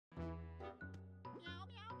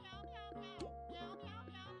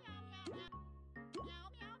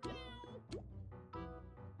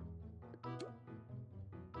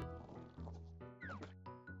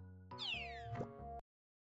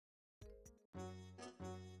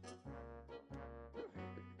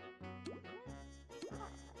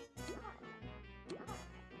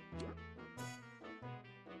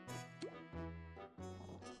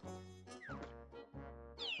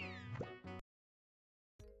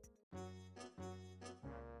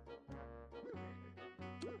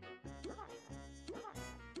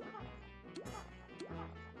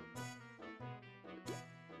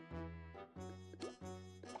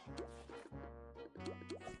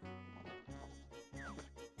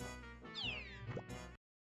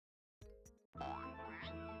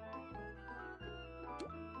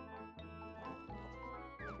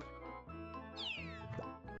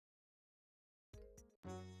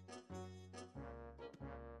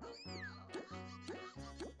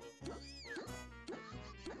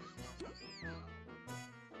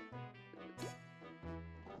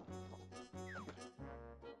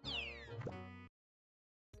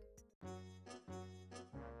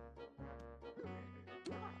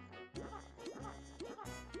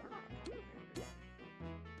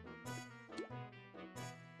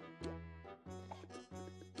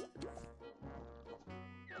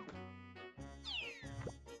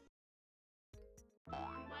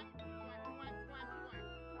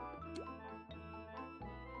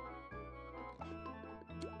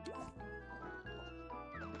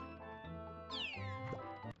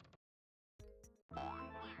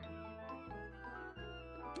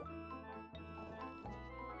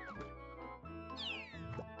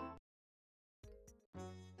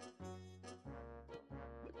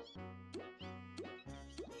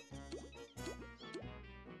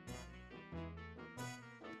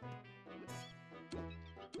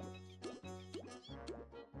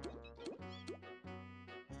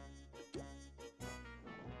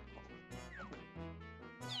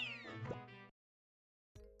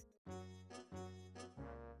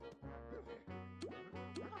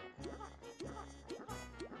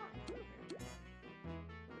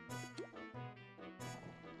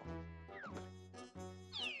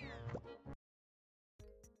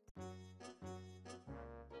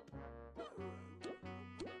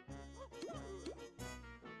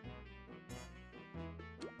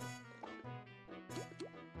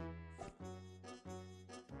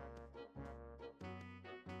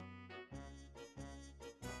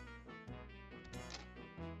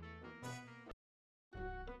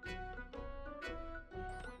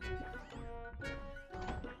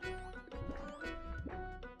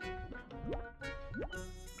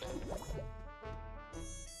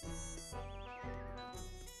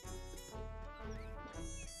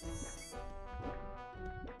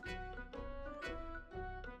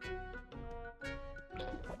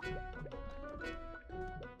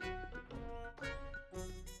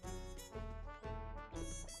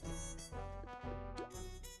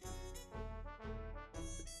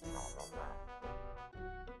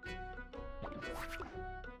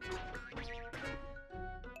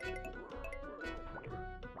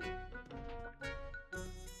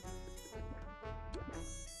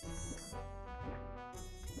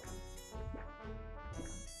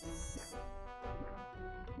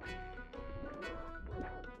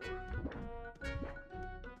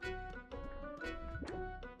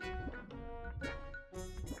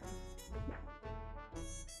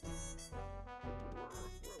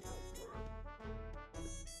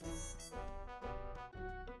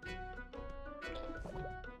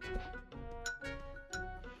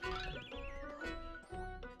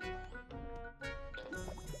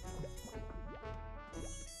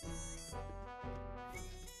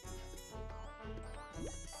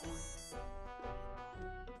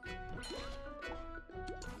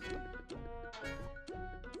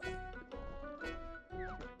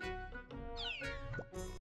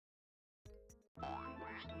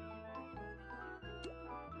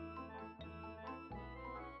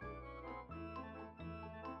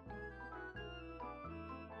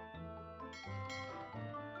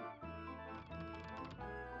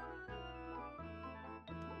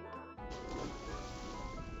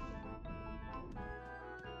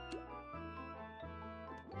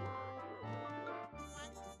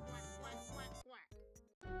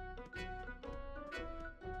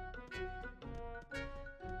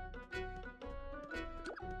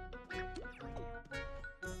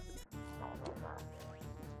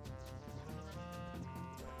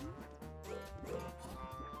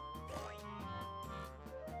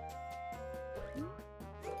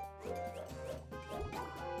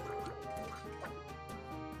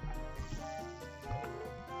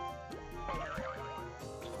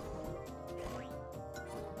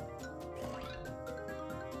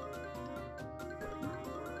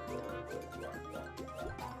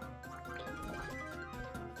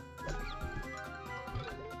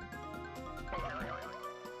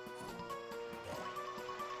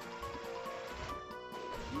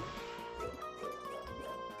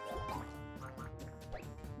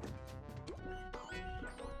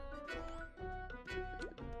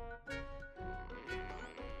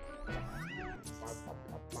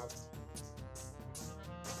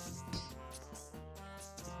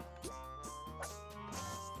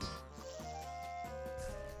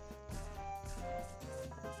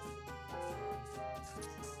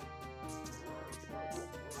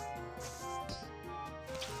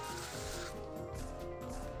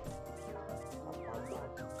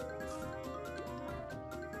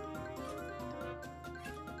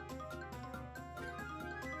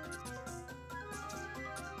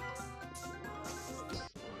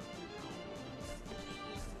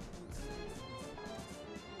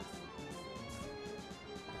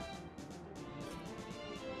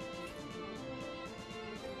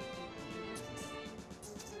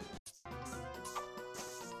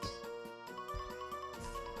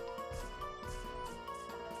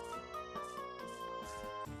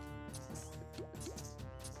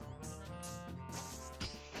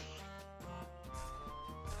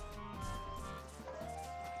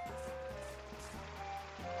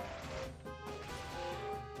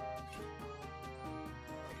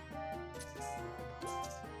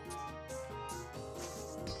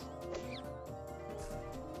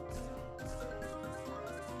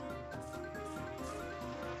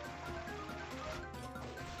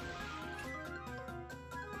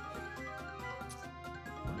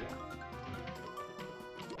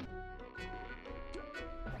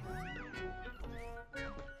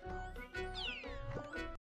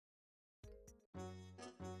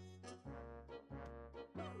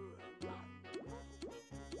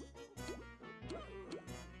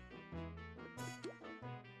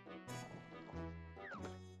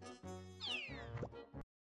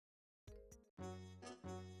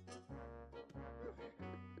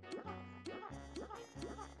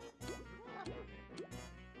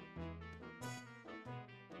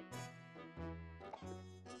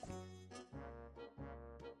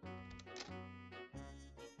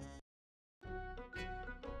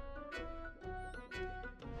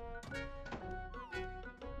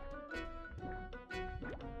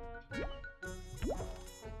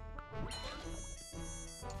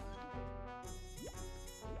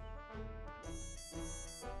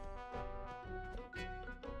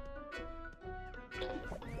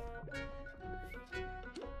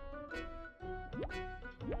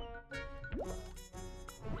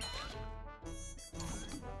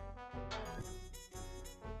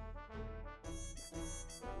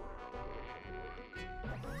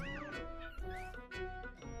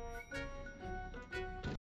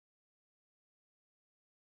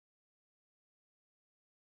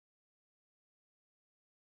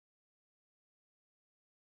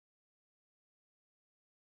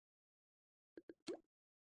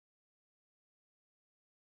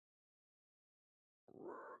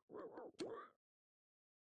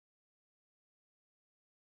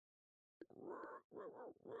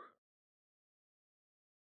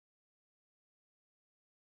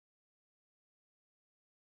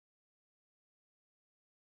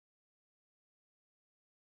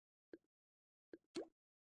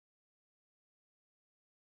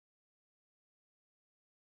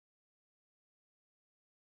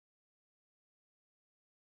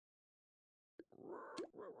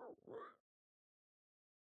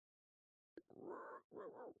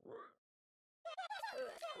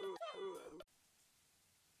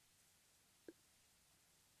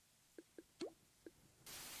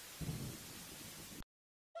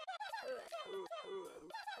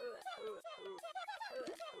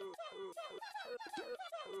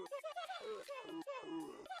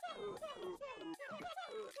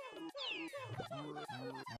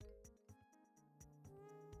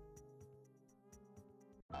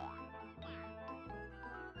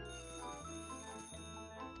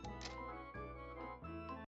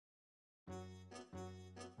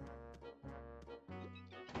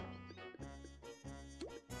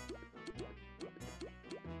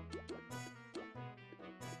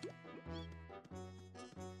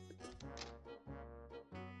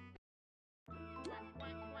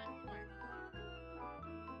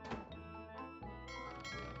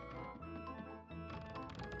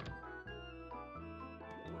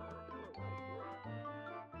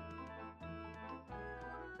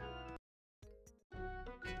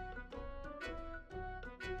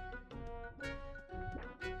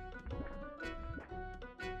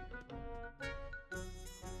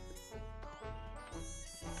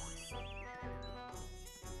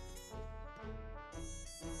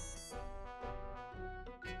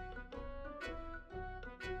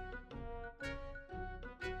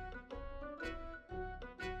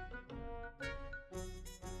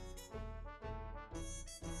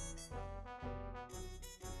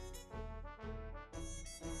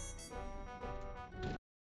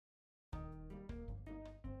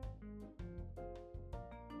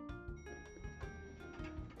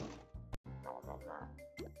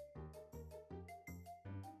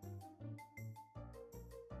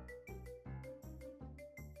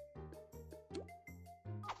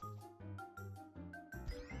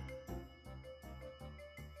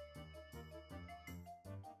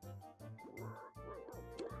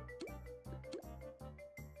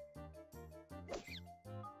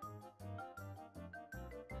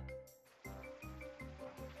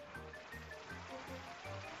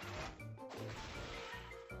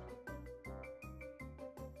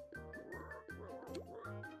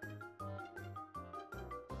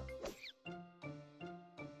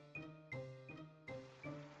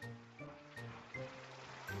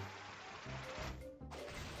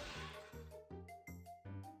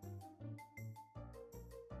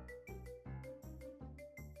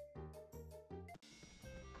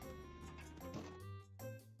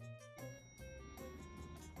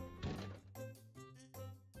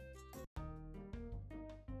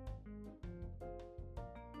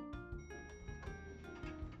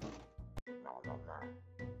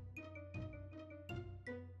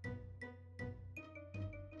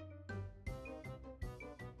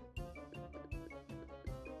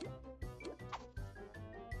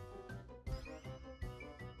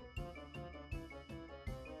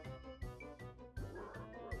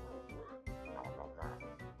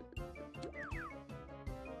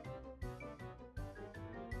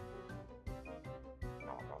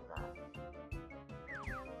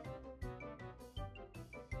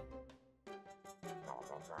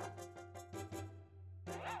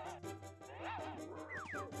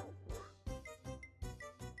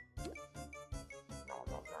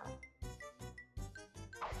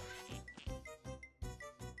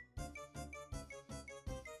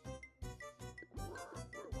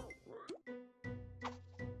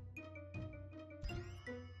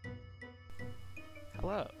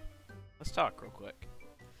Hello. Let's talk real quick.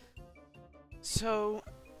 So,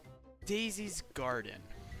 Daisy's Garden.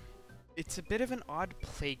 It's a bit of an odd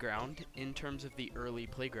playground in terms of the early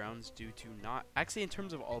playgrounds due to not... Actually, in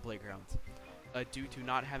terms of all playgrounds. Due to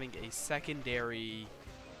not having a secondary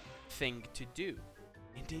thing to do.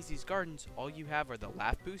 In Daisy's Gardens, all you have are the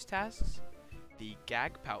Laugh Boost tasks, the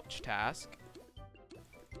Gag Pouch task,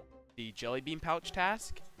 the Jelly Bean Pouch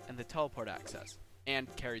task, and the Teleport Access,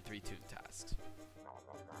 and Carry 3 Toon tasks.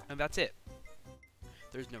 And that's it.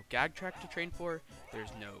 There's no gag track to train for.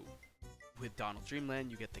 There's no... With Donald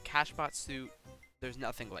Dreamland, you get the Cashbot suit. There's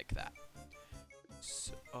nothing like that.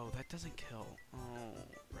 So, oh, that doesn't kill. Oh,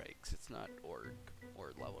 right, 'cause it's not org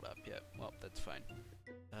or leveled up yet. Well, that's fine.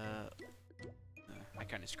 I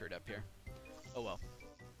kind of screwed up here. Oh well.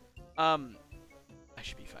 I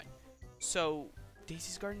should be fine. So,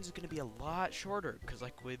 Daisy's Garden is going to be a lot shorter, because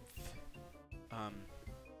like with,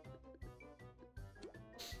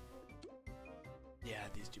 yeah,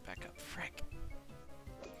 these do back up. Frick.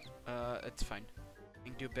 It's fine.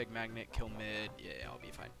 You can do a big magnet, kill mid. Yeah, I'll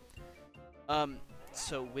be fine.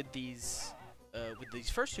 So with these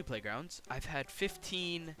first two playgrounds, I've had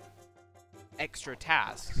 15 extra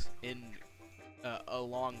tasks in,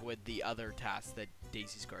 along with the other tasks that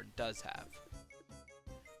Daisy's Garden does have.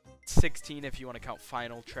 16 if you want to count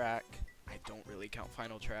final track. I don't really count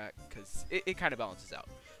final track because it kind of balances out.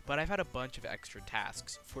 But I've had a bunch of extra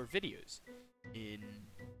tasks for videos in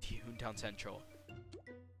Toontown Central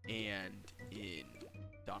and in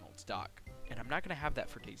Donald's Dock. And I'm not going to have that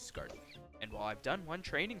for Daisy's Garden. And while I've done one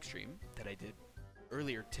training stream that I did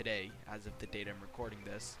earlier today, as of the date I'm recording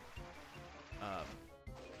this,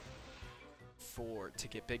 to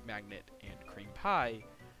get Big Magnet and Cream Pie,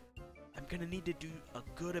 I'm gonna need to do a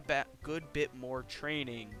good bit more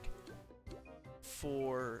training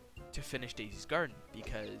to finish Daisy's Garden,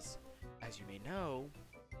 because as you may know,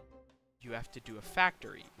 you have to do a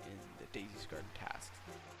factory in the Daisy's Garden tasks.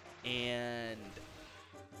 And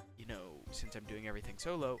you know, since I'm doing everything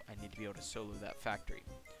solo, I need to be able to solo that factory,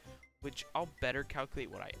 which I'll better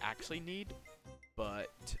calculate what I actually need.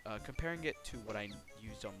 But comparing it to what I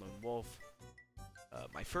used on Lone Wolf,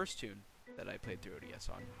 my first tune that I played through ODS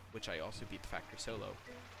on, which I also beat the factory solo,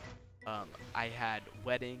 I had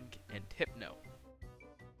Wedding and Hypno,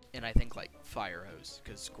 and I think like Fire Hose,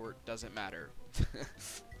 because Squirt doesn't matter.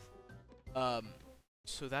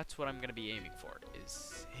 So that's what I'm going to be aiming for,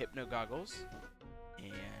 is Hypno Goggles,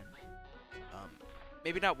 and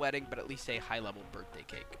maybe not Wedding, but at least a high-level birthday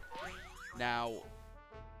cake. Now,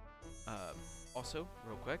 also,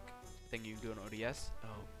 real quick, thing you can do in ODS,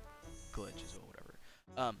 glitches or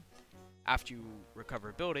whatever. After you recover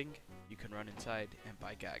a building, you can run inside and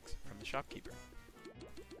buy gags from the shopkeeper.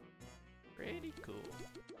 Pretty cool.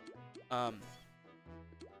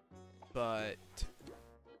 But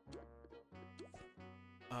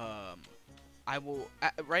I will.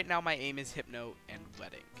 Right now, my aim is Hypno and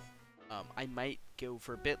Wedding. I might go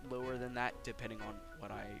for a bit lower than that, depending on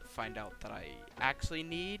what I find out that I actually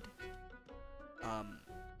need.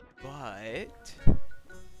 But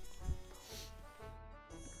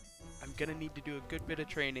I'm gonna need to do a good bit of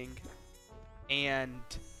training, and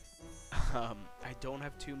I don't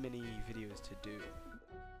have too many videos to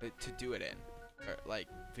do it in, or like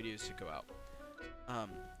videos to go out.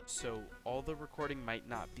 So all the recording might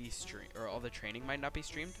not be streamed, or all the training might not be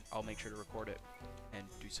streamed. I'll make sure to record it and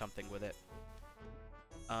do something with it.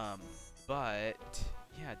 But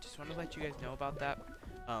yeah, just want to let you guys know about that.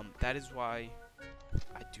 That is why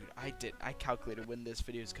I calculated when this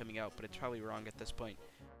video is coming out, but it's probably wrong at this point.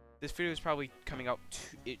 This video is probably coming out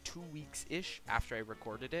 2 weeks-ish after I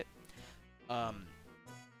recorded it.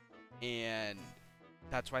 And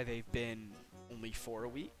that's why they've been only 4 a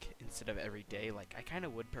week instead of every day. Like, I kind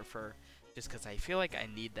of would prefer, just because I feel like I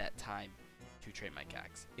need that time to train my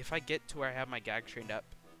gags. If I get to where I have my gag trained up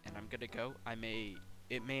and I'm good to go,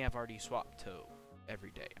 it may have already swapped to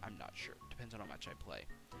every day. I'm not sure. Depends on how much I play.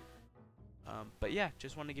 But yeah,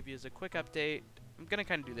 just want to give you as a quick update. I'm going to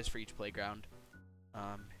kind of do this for each playground.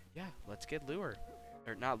 Yeah, let's get Lure.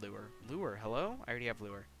 Or not Lure. Lure, hello? I already have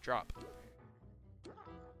Lure. Drop.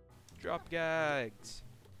 Drop gags.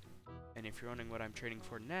 And if you're wondering what I'm training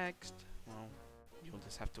for next, well, you'll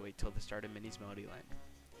just have to wait till the start of Minnie's Melody Line.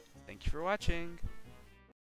 Thank you for watching.